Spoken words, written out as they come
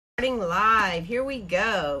Live. Here we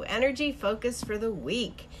go. Energy focus for the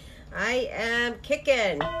week. I am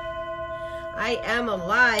kicking. I am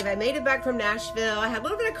alive. I made it back from Nashville. I had a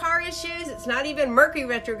little bit of car issues. It's not even Mercury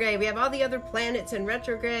retrograde. We have all the other planets in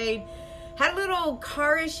retrograde. Had a little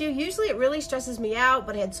car issue. Usually it really stresses me out,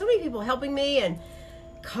 but I had so many people helping me and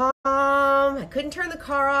calm. I couldn't turn the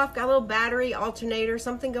car off. Got a little battery alternator,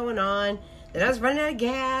 something going on. Then I was running out of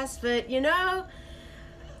gas, but you know,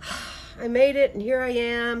 I made it and here I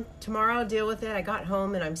am. Tomorrow I'll deal with it. I got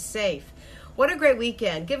home and I'm safe. What a great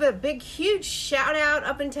weekend. Give a big, huge shout out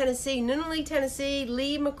up in Tennessee, Nunnally, Tennessee,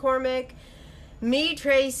 Lee McCormick, me,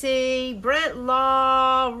 Tracy, Brent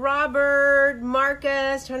Law, Robert,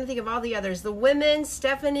 Marcus, trying to think of all the others. The women,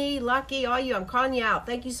 Stephanie, Lucky, all you, I'm calling you out.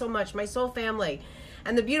 Thank you so much. My soul family.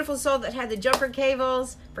 And the beautiful soul that had the jumper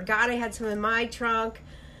cables. Forgot I had some in my trunk.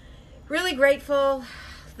 Really grateful.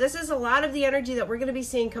 This is a lot of the energy that we're going to be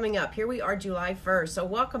seeing coming up. Here we are, July 1st. So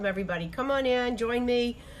welcome, everybody. Come on in. Join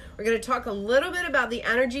me. We're going to talk a little bit about the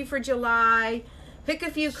energy for July. Pick a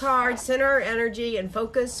few cards, center our energy, and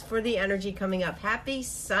focus for the energy coming up. Happy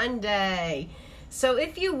Sunday. So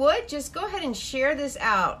if you would, just go ahead and share this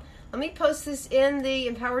out. Let me post this in the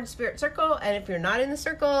Empowered Spirit Circle. And if you're not in the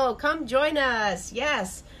circle, come join us.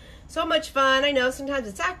 Yes. So much fun. I know sometimes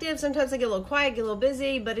it's active. Sometimes I get a little quiet, get a little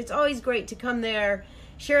busy. But it's always great to come there,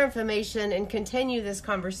 share information, and continue this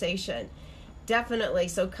conversation. Definitely.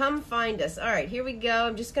 So come find us. All right, here we go.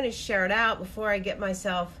 I'm just going to share it out before I get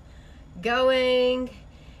myself going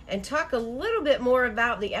and talk a little bit more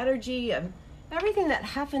about the energy of everything that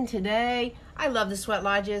happened today. I love the sweat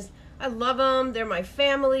lodges. I love them. They're my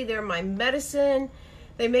family. They're my medicine.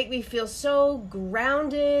 They make me feel so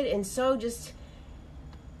grounded and so just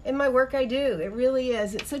in my work I do. It really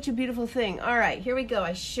is. It's such a beautiful thing. All right, here we go.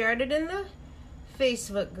 I shared it in the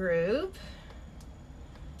Facebook group.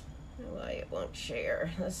 Why it won't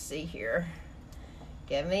share. Let's see here.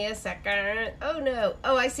 Give me a second. Oh no.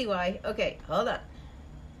 Oh, I see why. Okay, hold on.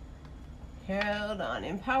 Hold on.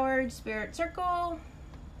 Empowered Spirit Circle.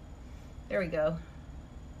 There we go.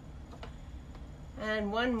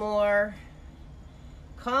 And one more.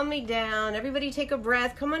 Calm me down. Everybody take a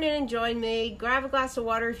breath. Come on in and join me. Grab a glass of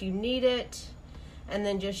water if you need it. And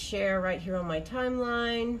then just share right here on my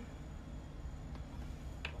timeline.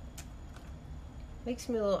 Makes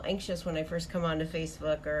me a little anxious when I first come onto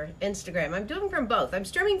Facebook or Instagram. I'm doing from both. I'm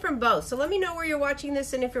streaming from both. So let me know where you're watching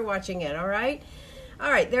this and if you're watching it, all right?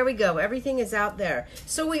 All right, there we go. Everything is out there.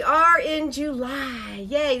 So we are in July.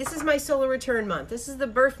 Yay, this is my solar return month. This is the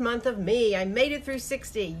birth month of me. I made it through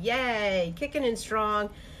 60. Yay, kicking in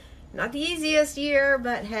strong. Not the easiest year,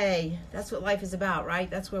 but hey, that's what life is about, right?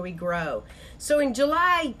 That's where we grow. So in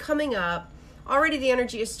July coming up, already the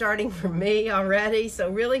energy is starting for me already. So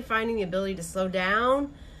really finding the ability to slow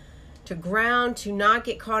down, to ground, to not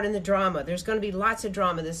get caught in the drama. There's going to be lots of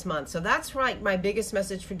drama this month. So that's right. My biggest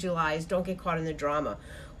message for July is don't get caught in the drama.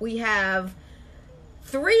 We have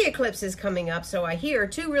 3 eclipses coming up. So I hear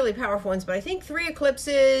 2 really powerful ones, but I think 3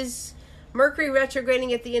 eclipses, Mercury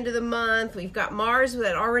retrograding at the end of the month. We've got Mars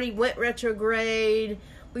that already went retrograde.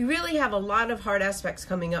 We really have a lot of hard aspects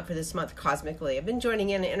coming up for this month cosmically. I've been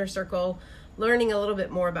joining in an inner circle, learning a little bit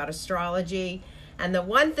more about astrology. And the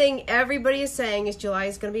one thing everybody is saying is July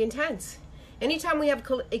is going to be intense. Anytime we have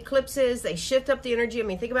eclipses, they shift up the energy. I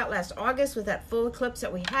mean, think about last August with that full eclipse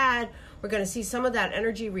that we had. We're going to see some of that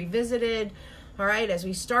energy revisited. All right, as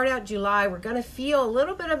we start out July, we're going to feel a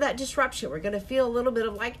little bit of that disruption. We're going to feel a little bit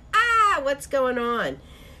of like, what's going on?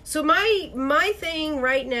 So my thing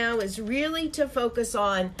right now is really to focus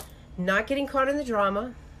on not getting caught in the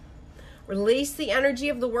drama. Release the energy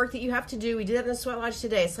of the work that you have to do. We did that in the sweat lodge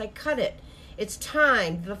today. It's like, cut it. It's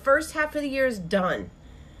time. The first half of the year is done.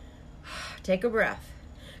 Take a breath.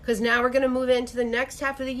 Because now we're going to move into the next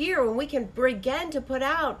half of the year when we can begin to put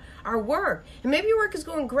out our work. And maybe your work is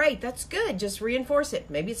going great. That's good. Just reinforce it.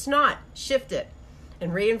 Maybe it's not. Shift it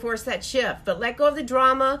and reinforce that shift. But let go of the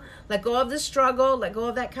drama. Let go of the struggle. Let go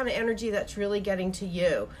of that kind of energy that's really getting to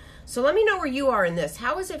you. So let me know where you are in this.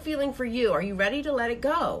 How is it feeling for you? Are you ready to let it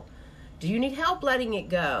go? Do you need help letting it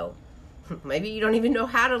go? Maybe you don't even know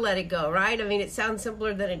how to let it go, right? I mean, it sounds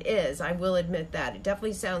simpler than it is. I will admit that. It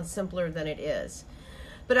definitely sounds simpler than it is.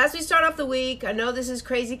 But as we start off the week, I know this is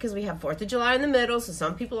crazy because we have 4th of July in the middle, so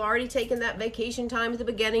some people are already taking that vacation time at the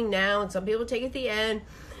beginning now, and some people take it at the end.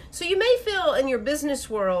 So you may feel in your business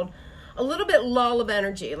world a little bit lull of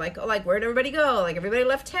energy, like where'd everybody go? Like everybody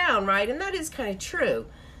left town, right? And that is kind of true.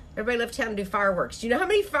 Everybody left town to do fireworks. Do you know how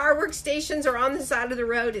many fireworks stations are on the side of the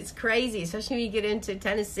road? It's crazy, especially when you get into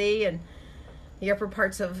Tennessee and the upper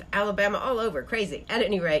parts of Alabama, all over. Crazy. At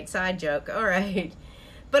any rate, side joke. All right.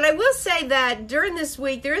 But I will say that during this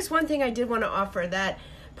week, there is one thing I did want to offer, that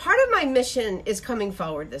part of my mission is coming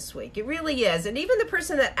forward this week. It really is. And even the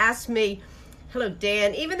person that asked me, hello,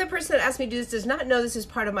 Dan, even the person that asked me to do this does not know this is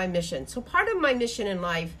part of my mission. So part of my mission in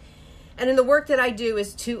life and in the work that I do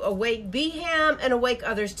is to awake Beham and awake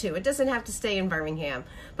others too. It doesn't have to stay in Birmingham.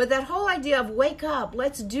 But that whole idea of wake up,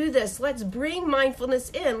 let's do this, let's bring mindfulness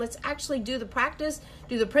in, let's actually do the practice,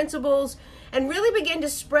 do the principles, and really begin to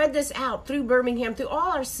spread this out through Birmingham, through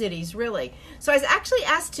all our cities, really. So I was actually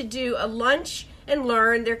asked to do a lunch and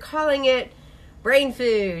learn. They're calling it Brain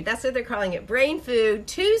Food. That's what they're calling it, Brain Food.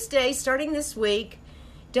 Tuesday, starting this week,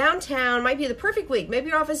 downtown. Might be the perfect week. Maybe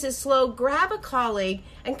your office is slow. Grab a colleague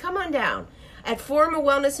and come on down at Forum of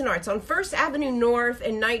Wellness and Arts on 1st Avenue North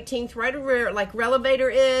and 19th, right over like Revelator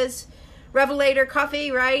is. Revelator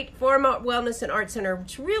Coffee, right? Forum of Wellness and Arts Center.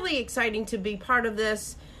 It's really exciting to be part of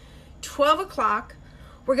this. 12 o'clock.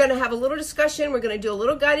 We're going to have a little discussion. We're going to do a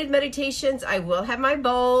little guided meditations. I will have my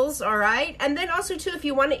bowls, all right? And then also, too, if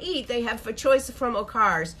you want to eat, they have a choice from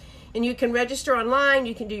Okars. And you can register online.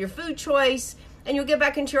 You can do your food choice. And you'll get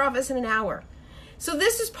back into your office in an hour. So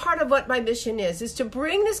this is part of what my mission is to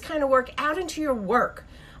bring this kind of work out into your work,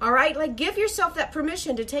 all right? Like, give yourself that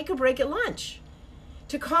permission to take a break at lunch,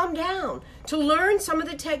 to calm down, to learn some of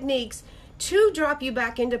the techniques to drop you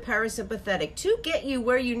back into parasympathetic, to get you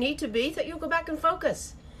where you need to be, that you'll go back and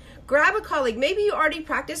focus. Grab a colleague. Maybe you already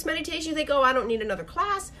practice meditation. You think, oh, I don't need another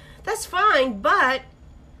class. That's fine, but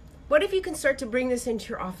what if you can start to bring this into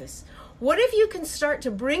your office? What if you can start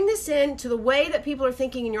to bring this into the way that people are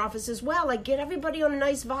thinking in your office as well? Like, get everybody on a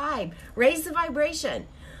nice vibe. Raise the vibration.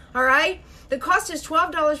 All right? The cost is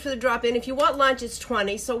 $12 for the drop-in. If you want lunch, it's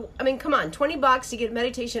 $20. So, I mean, come on, $20 to get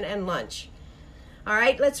meditation and lunch. All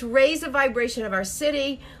right? Let's raise the vibration of our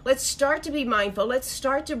city. Let's start to be mindful. Let's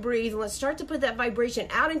start to breathe. Let's start to put that vibration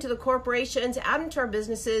out into the corporations, out into our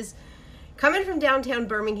businesses, coming from downtown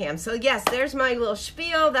Birmingham. So, yes, there's my little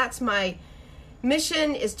spiel. That's my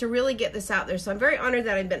mission, is to really get this out there. So I'm very honored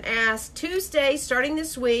that I've been asked. Tuesday, starting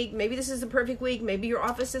this week, maybe this is the perfect week, maybe your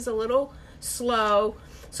office is a little slow.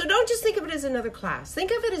 So don't just think of it as another class. Think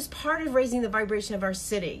of it as part of raising the vibration of our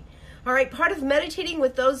city. All right, part of meditating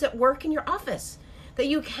with those that work in your office, that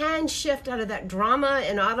you can shift out of that drama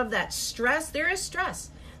and out of that stress. There is stress.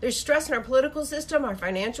 There's stress in our political system, our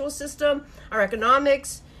financial system, our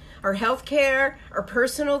economics, our healthcare, our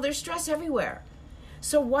personal. There's stress everywhere.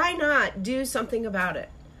 So why not do something about it?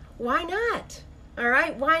 Why not? All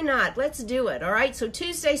right, why not? Let's do it. All right, so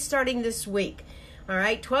Tuesday starting this week. All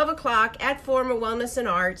right, 12 o'clock at Forum of Wellness and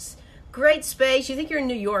Arts. Great space. You think you're in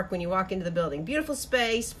New York when you walk into the building. Beautiful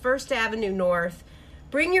space, 1st Avenue North.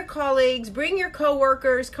 Bring your colleagues, bring your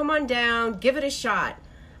coworkers. Come on down. Give it a shot.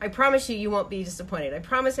 I promise you, you won't be disappointed. I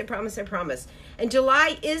promise, I promise, I promise. And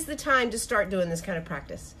July is the time to start doing this kind of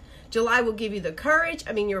practice. July will give you the courage.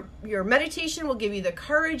 I mean, your meditation will give you the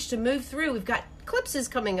courage to move through. We've got eclipses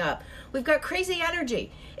coming up. We've got crazy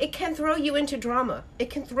energy. It can throw you into drama. It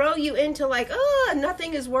can throw you into like, oh,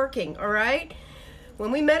 nothing is working, all right?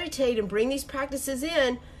 When we meditate and bring these practices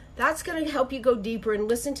in, that's going to help you go deeper and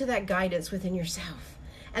listen to that guidance within yourself.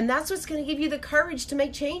 And that's what's going to give you the courage to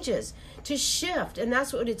make changes, to shift. And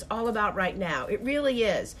that's what it's all about right now. It really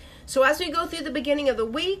is. So as we go through the beginning of the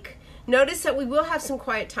week, notice that we will have some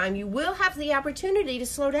quiet time. You will have the opportunity to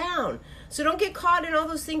slow down. So don't get caught in all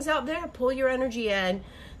those things out there. Pull your energy in.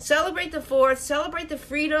 Celebrate the 4th. Celebrate the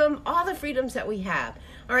freedom, all the freedoms that we have.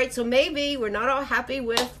 All right, so maybe we're not all happy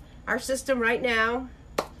with our system right now.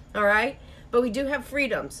 All right, but we do have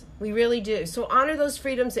freedoms. We really do. So honor those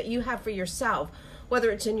freedoms that you have for yourself, whether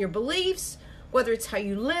it's in your beliefs, whether it's how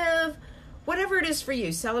you live, whatever it is for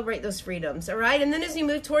you, celebrate those freedoms, all right? And then as you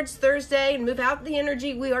move towards Thursday and move out the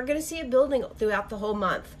energy, we are going to see it building throughout the whole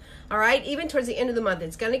month, all right? Even towards the end of the month,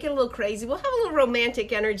 it's going to get a little crazy. We'll have a little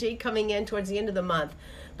romantic energy coming in towards the end of the month,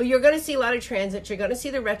 but you're going to see a lot of transits. You're going to see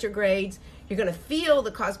the retrogrades. You're going to feel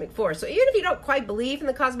the cosmic force. So even if you don't quite believe in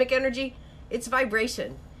the cosmic energy, it's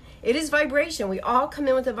vibration. It is vibration. We all come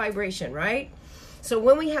in with a vibration, right? So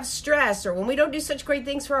when we have stress or when we don't do such great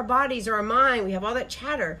things for our bodies or our mind, we have all that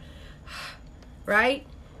chatter, right?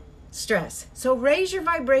 Stress. So raise your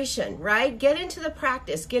vibration, right? Get into the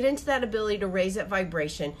practice. Get into that ability to raise that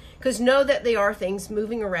vibration, because know that there are things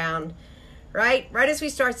moving around, right? Right as we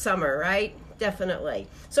start summer, right? Definitely.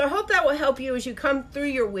 So I hope that will help you as you come through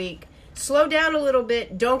your week. Slow down a little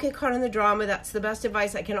bit. Don't get caught in the drama. That's the best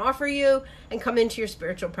advice I can offer you, and come into your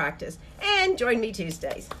spiritual practice. And join me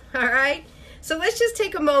Tuesdays, all right? So let's just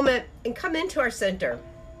take a moment and come into our center.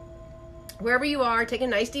 Wherever you are, take a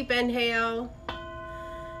nice deep inhale.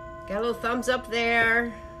 Got a little thumbs up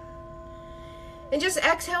there. And just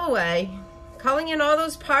exhale away. Calling in all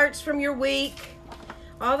those parts from your week,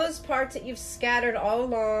 all those parts that you've scattered all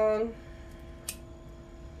along.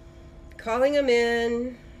 Calling them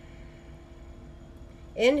in.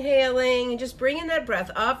 Inhaling and just bringing that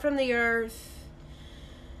breath up from the earth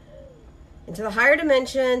into the higher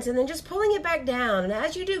dimensions, and then just pulling it back down. And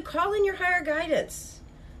as you do, call in your higher guidance.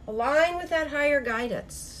 Align with that higher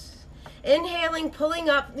guidance. Inhaling, pulling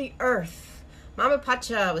up the earth. Mama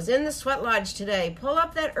Pacha was in the sweat lodge today. Pull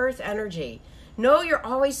up that earth energy. Know you're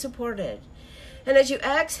always supported. And as you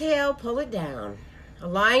exhale, pull it down.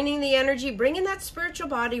 Aligning the energy, bringing that spiritual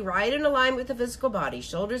body right in alignment with the physical body.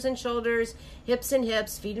 Shoulders and shoulders, hips and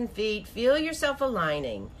hips, feet and feet. Feel yourself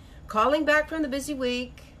aligning. Calling back from the busy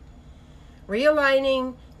week.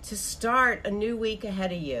 Realigning to start a new week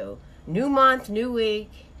ahead of you. New month, new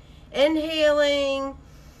week. Inhaling.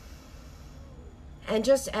 And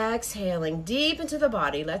just exhaling deep into the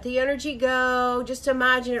body. Let the energy go. Just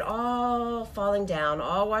imagine it all falling down,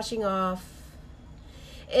 all washing off.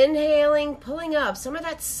 Inhaling, pulling up some of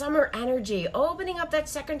that summer energy, opening up that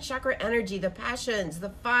second chakra energy, the passions,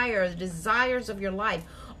 the fire, the desires of your life.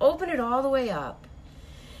 Open it all the way up.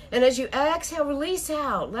 And as you exhale, release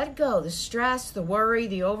out. Let go the stress, the worry,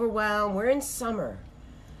 the overwhelm. We're in summer.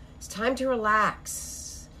 It's time to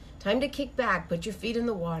relax. Time to kick back. Put your feet in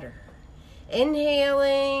the water.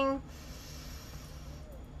 Inhaling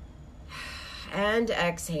and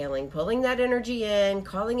exhaling, pulling that energy in,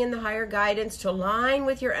 calling in the higher guidance to align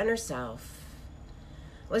with your inner self.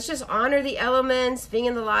 Let's just honor the elements, being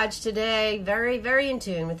in the lodge today, very, very in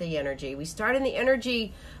tune with the energy. We start in the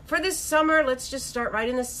energy for this summer. Let's just start right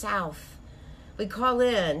in the south. We call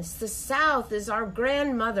in. The south is our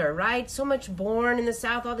grandmother, right? So much born in the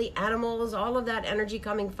south, all the animals, all of that energy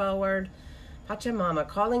coming forward. Pachamama,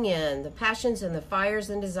 calling in the passions and the fires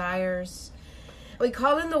and desires. We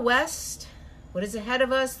call in the west, what is ahead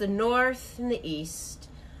of us, the north and the east.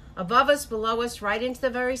 Above us, below us, right into the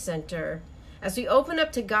very center. As we open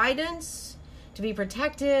up to guidance, to be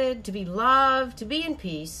protected, to be loved, to be in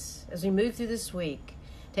peace as we move through this week.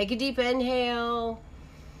 Take a deep inhale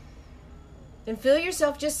and feel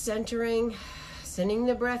yourself just centering, sending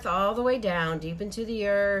the breath all the way down, deep into the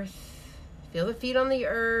earth. Feel the feet on the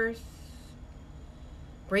earth.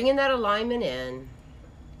 Bringing that alignment in.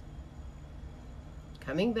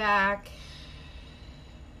 Coming back.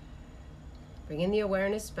 Bringing the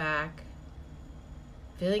awareness back.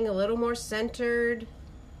 Feeling a little more centered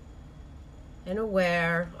and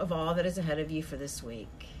aware of all that is ahead of you for this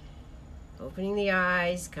week. Opening the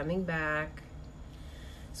eyes, coming back.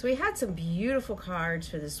 So we had some beautiful cards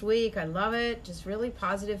for this week. I love it. Just really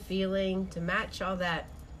positive feeling to match all that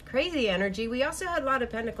crazy energy. We also had a lot of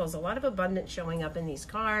pentacles, a lot of abundance showing up in these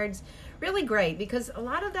cards. Really great, because a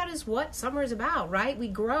lot of that is what summer is about, right? We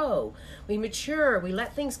grow, we mature, we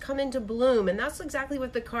let things come into bloom, and that's exactly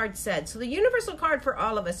what the card said. So the universal card for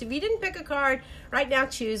all of us, if you didn't pick a card, right now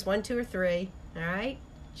choose 1, 2, or 3, all right?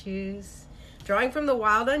 Choose. Drawing from the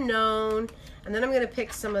wild unknown, and then I'm going to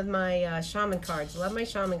pick some of my shaman cards. Love my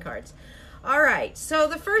shaman cards. All right, so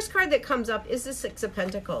the first card that comes up is the Six of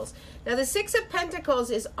Pentacles. Now, the Six of Pentacles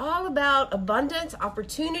is all about abundance,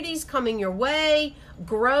 opportunities coming your way,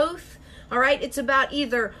 growth. All right, it's about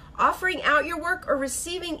either offering out your work or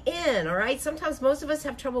receiving in. All right, sometimes most of us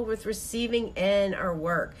have trouble with receiving in our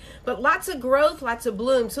work, but lots of growth, lots of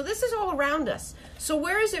bloom. So this is all around us. So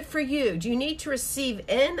where is it for you? Do you need to receive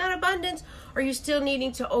in that abundance, or are you still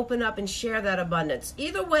needing to open up and share that abundance?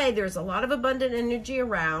 Either way, there's a lot of abundant energy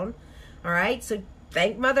around. All right, so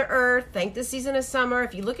thank Mother Earth, thank the season of summer.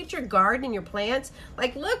 If you look at your garden and your plants,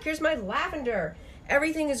 like, look, here's my lavender.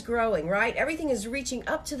 Everything is growing, right? Everything is reaching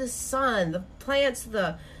up to the sun. The plants,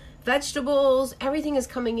 the vegetables, everything is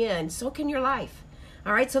coming in. So can your life.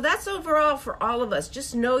 All right, so that's overall for all of us.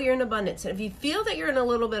 Just know you're in abundance. And if you feel that you're in a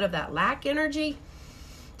little bit of that lack energy,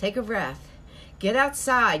 take a breath. Get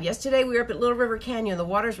outside. Yesterday we were up at Little River Canyon. The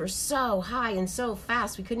waters were so high and so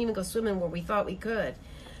fast we couldn't even go swimming where we thought we could.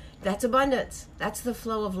 That's abundance. That's the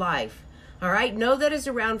flow of life. All right, know that is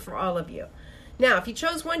around for all of you. Now, if you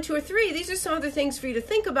chose 1, 2, or 3, these are some other things for you to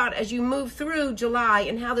think about as you move through July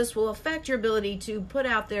and how this will affect your ability to put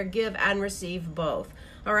out there, give, and receive both.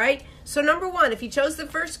 All right? So number 1, if you chose the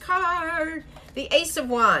first card, the Ace of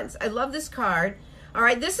Wands. I love this card. All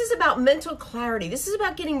right, this is about mental clarity. This is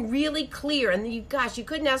about getting really clear. And you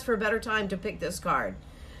couldn't ask for a better time to pick this card.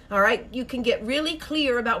 All right, you can get really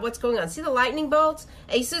clear about what's going on. See the lightning bolts?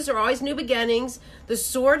 Aces are always new beginnings. The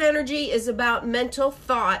sword energy is about mental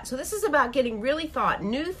thought. So this is about getting really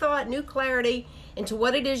new clarity into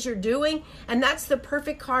what it is you're doing. And that's the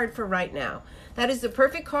perfect card for right now. That is the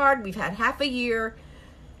perfect card. We've had half a year.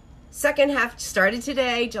 Second half started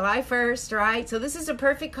today, July 1st, right? So this is a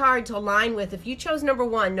perfect card to align with. If you chose number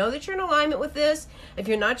 1, know that you're in alignment with this. If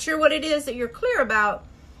you're not sure what it is that you're clear about,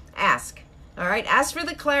 ask. All right? Ask for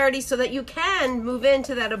the clarity so that you can move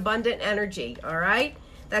into that abundant energy. All right?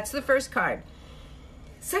 That's the first card.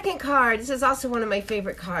 Second card, this is also one of my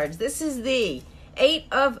favorite cards. This is the 8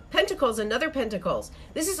 of Pentacles, another Pentacles.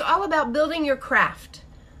 This is all about building your craft.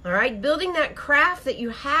 All right, building that craft that you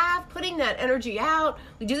have, putting that energy out.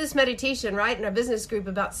 We do this meditation, right, in our business group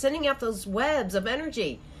about sending out those webs of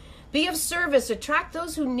energy. Be of service, attract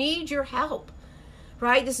those who need your help,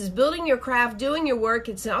 right? This is building your craft, doing your work.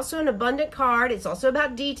 It's also an abundant card. It's also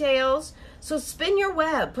about details. So spin your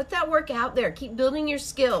web, put that work out there. Keep building your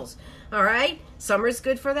skills, all right? Summer's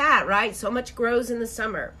good for that, right? So much grows in the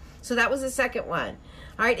summer. So that was the second one.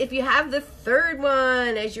 All right, if you have the third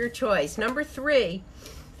one as your choice, number 3,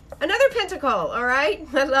 another Pentacle, all right?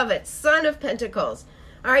 I love it. Son of Pentacles.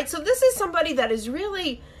 All right, so this is somebody that is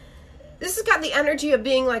really, this has got the energy of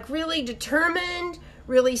being like really determined,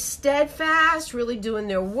 really steadfast, really doing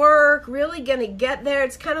their work, really going to get there.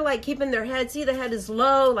 It's kind of like keeping their head, see the head is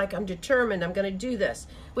low, like I'm determined, I'm going to do this,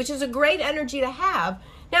 which is a great energy to have.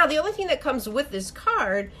 Now, the only thing that comes with this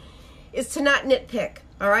card is to not nitpick.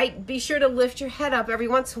 All right, be sure to lift your head up every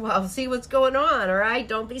once in a while, see what's going on, all right?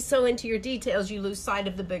 Don't be so into your details you lose sight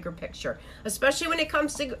of the bigger picture, especially when it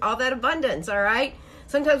comes to all that abundance, all right?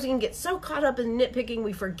 Sometimes we can get so caught up in nitpicking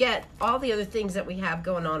we forget all the other things that we have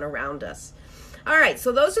going on around us. All right,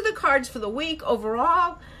 so those are the cards for the week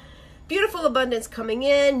overall. Beautiful abundance coming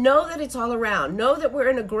in. Know that it's all around. Know that we're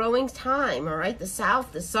in a growing time, all right? The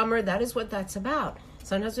South, the summer, that is what that's about.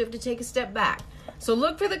 Sometimes we have to take a step back. So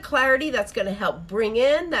look for the clarity that's going to help bring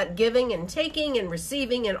in that giving and taking and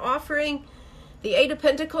receiving and offering. The 8 of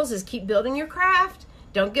Pentacles is keep building your craft.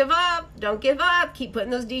 Don't give up. Don't give up. Keep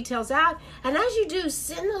putting those details out. And as you do,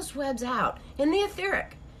 send those webs out in the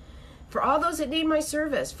etheric. For all those that need my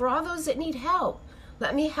service, for all those that need help,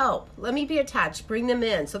 let me help. Let me be attached. Bring them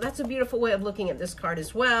in. So that's a beautiful way of looking at this card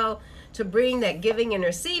as well, to bring that giving and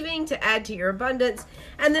receiving, to add to your abundance.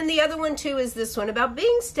 And then the other one too is this one about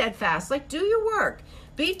being steadfast. Like, do your work.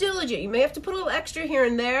 Be diligent. You may have to put a little extra here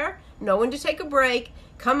and there. Know when to take a break.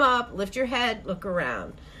 Come up, lift your head, look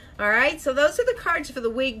around. All right, so those are the cards for the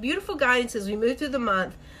week. Beautiful guidance as we move through the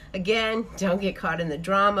month. Again, don't get caught in the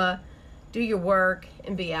drama. Do your work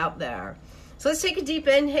and be out there. So let's take a deep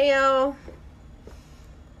inhale.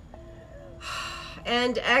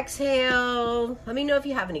 And exhale. Let me know if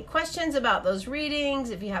you have any questions about those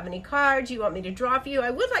readings, if you have any cards you want me to draw for you.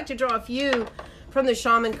 I would like to draw a few from the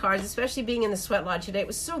shaman cards, especially being in the sweat lodge today. It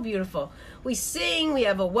was so beautiful. We sing, we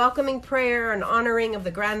have a welcoming prayer, an honoring of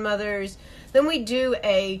the grandmothers. Then we do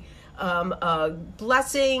a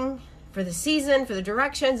blessing for the season, for the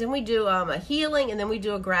directions, and we do a healing, and then we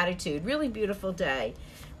do a gratitude. Really beautiful day.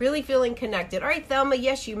 Really feeling connected. All right, Thelma,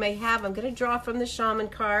 yes, you may have. I'm going to draw from the shaman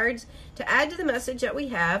cards to add to the message that we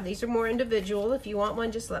have. These are more individual. If you want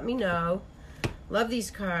one, just let me know. Love these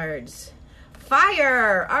cards.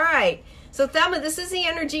 Fire. All right. So, Thelma, this is the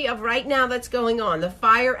energy of right now that's going on, the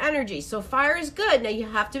fire energy. So, fire is good. Now, you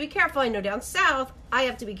have to be careful. I know down south, I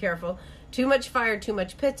have to be careful. Too much fire, too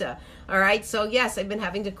much pitta. All right, so yes, I've been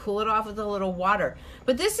having to cool it off with a little water.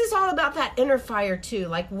 But this is all about that inner fire too.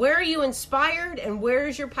 Like, where are you inspired and where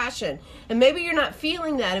is your passion? And maybe you're not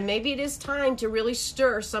feeling that, and maybe it is time to really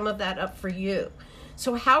stir some of that up for you.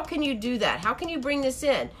 So how can you do that? How can you bring this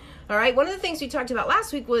in? All right, one of the things we talked about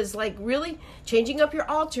last week was like really changing up your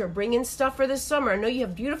altar, bring in stuff for this summer. I know you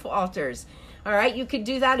have beautiful altars. All right, you could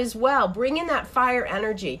do that as well. Bring in that fire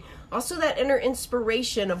energy. Also that inner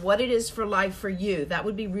inspiration of what it is for life for you. That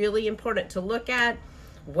would be really important to look at.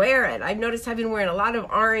 Wear it. I've noticed I've been wearing a lot of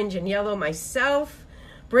orange and yellow myself.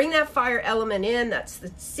 Bring that fire element in. That's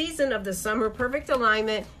the season of the summer. Perfect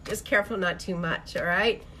alignment. Just careful not too much, all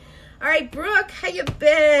right? All right, Brooke, how you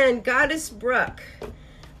been? Goddess Brooke.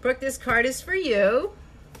 Brooke, this card is for you.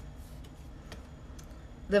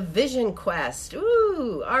 The Vision Quest.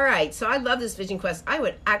 Ooh, all right. So I love this Vision Quest. I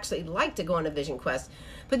would actually like to go on a Vision Quest.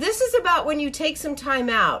 But this is about when you take some time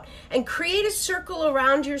out and create a circle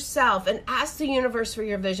around yourself and ask the universe for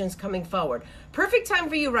your visions coming forward. Perfect time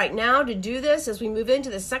for you right now to do this as we move into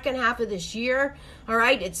the second half of this year. All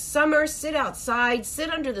right, it's summer. Sit outside, sit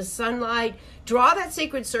under the sunlight, draw that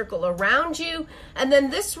sacred circle around you, and then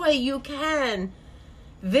this way you can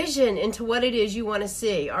vision into what it is you want to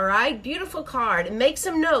see. All right, beautiful card. And make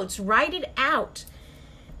some notes, write it out.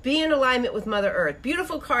 Be in alignment with Mother Earth.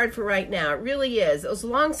 Beautiful card for right now. It really is. Those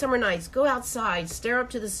long summer nights, go outside, stare up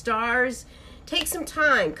to the stars. Take some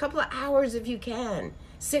time, couple of hours if you can.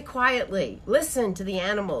 Sit quietly. Listen to the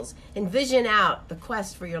animals. Envision out the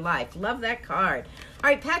quest for your life. Love that card.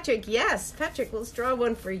 All right, Patrick. Yes, Patrick, let's draw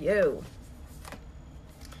one for you.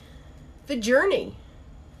 The Journey.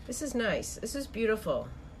 This is nice. This is beautiful.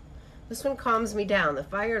 This one calms me down. The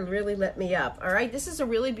fire really lit me up. All right, this is a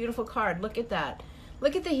really beautiful card. Look at that.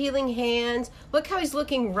 Look at the healing hands. Look how he's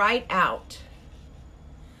looking right out.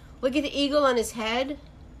 Look at the eagle on his head.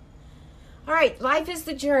 All right, life is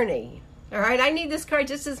the journey. All right, I need this card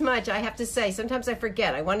just as much, I have to say. Sometimes I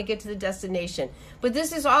forget. I want to get to the destination. But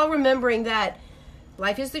this is all remembering that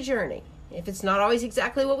life is the journey. If it's not always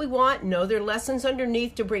exactly what we want, know there are lessons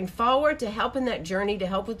underneath to bring forward, to help in that journey, to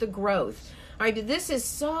help with the growth. All right, but this is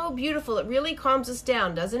so beautiful. It really calms us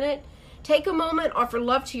down, doesn't it? Take a moment, offer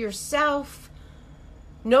love to yourself.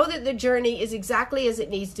 Know that the journey is exactly as it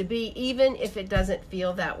needs to be, even if it doesn't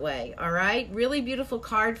feel that way, all right? Really beautiful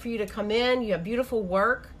card for you to come in. You have beautiful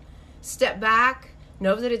work. Step back.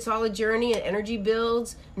 Know that it's all a journey and energy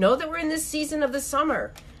builds. Know that we're in this season of the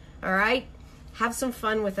summer, all right? Have some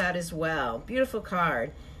fun with that as well. Beautiful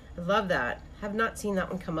card. I love that. Have not seen that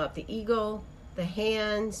one come up. The eagle, the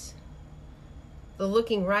hands, the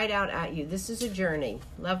looking right out at you. This is a journey.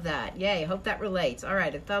 Love that. Yay. Hope that relates. All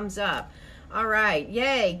right, a thumbs up. All right,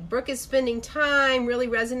 yay. Brooke is spending time. Really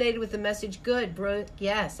resonated with the message. Good, Brooke.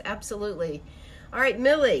 Yes, absolutely. All right,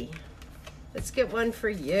 Millie, let's get one for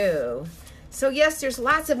you. So yes, there's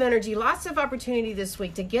lots of energy, lots of opportunity this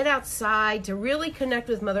week to get outside, to really connect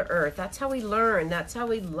with Mother Earth. That's how we learn. That's how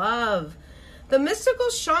we love. The mystical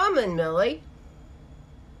shaman, Millie.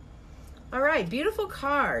 All right, beautiful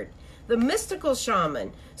card. The mystical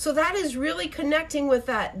shaman. So that is really connecting with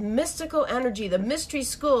that mystical energy, the mystery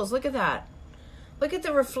schools. Look at that. Look at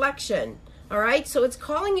the reflection, all right? So it's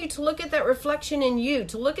calling you to look at that reflection in you,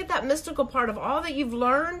 to look at that mystical part of all that you've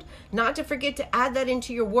learned, not to forget to add that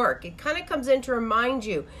into your work. It kind of comes in to remind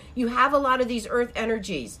you, you have a lot of these earth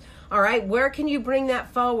energies, all right? Where can you bring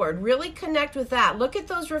that forward? Really connect with that. Look at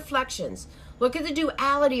those reflections. Look at the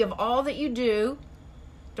duality of all that you do.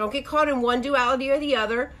 Don't get caught in one duality or the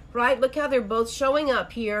other, right? Look how they're both showing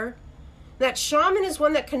up here. That shaman is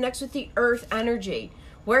one that connects with the earth energy.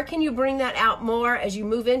 Where can you bring that out more as you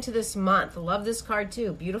move into this month? I love this card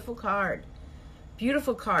too. Beautiful card.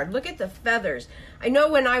 Beautiful card. Look at the feathers. I know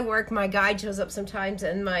when I work, my guide shows up sometimes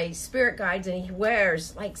and my spirit guides, and he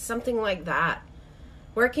wears like something like that.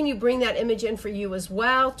 Where can you bring that image in for you as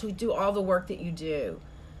well to do all the work that you do?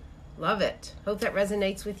 Love it. Hope that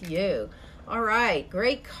resonates with you. All right,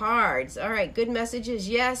 great cards. All right, good messages.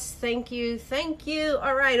 Yes, thank you. Thank you.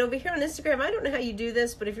 All right, over here on Instagram, I don't know how you do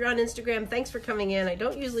this, but if you're on Instagram, thanks for coming in. I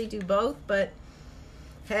don't usually do both, but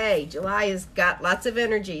hey, July has got lots of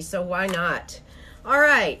energy, so why not? All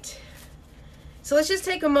right, so let's just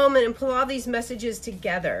take a moment and pull all these messages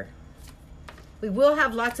together. We will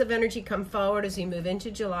have lots of energy come forward as we move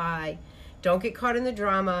into July. Don't get caught in the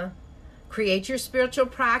drama. Create your spiritual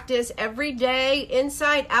practice every day,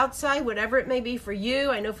 inside, outside, whatever it may be for you.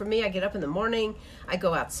 I know for me, I get up in the morning, I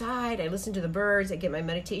go outside, I listen to the birds, I get my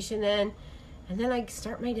meditation in, and then I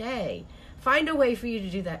start my day. Find a way for you to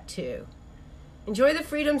do that too. Enjoy the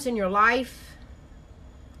freedoms in your life.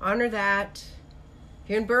 Honor that. If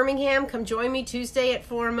you're in Birmingham, come join me Tuesday at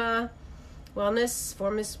Forma Wellness,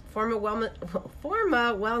 Forma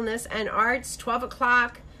Wellness and Arts, 12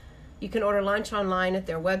 o'clock. You can order lunch online at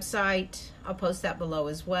their website. I'll post that below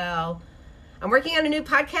as well. I'm working on a new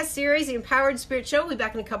podcast series, The Empowered Spirit Show. We'll be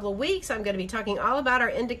back in a couple of weeks. I'm going to be talking all about our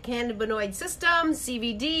endocannabinoid system,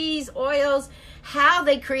 CBDs, oils, how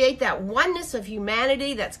they create that oneness of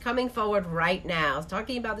humanity that's coming forward right now.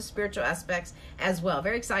 Talking about the spiritual aspects as well.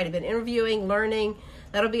 Very excited. Been interviewing, learning.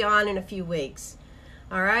 That'll be on in a few weeks.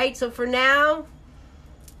 All right. So for now,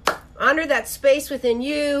 honor that space within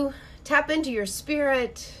you. Tap into your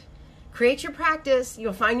spirit. Create your practice.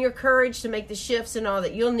 You'll find your courage to make the shifts and all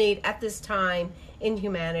that you'll need at this time in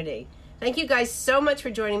humanity. Thank you guys so much for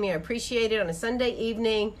joining me. I appreciate it on a Sunday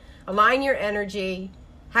evening. Align your energy.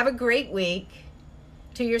 Have a great week.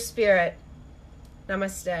 To your spirit.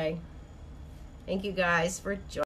 Namaste. Thank you guys for joining.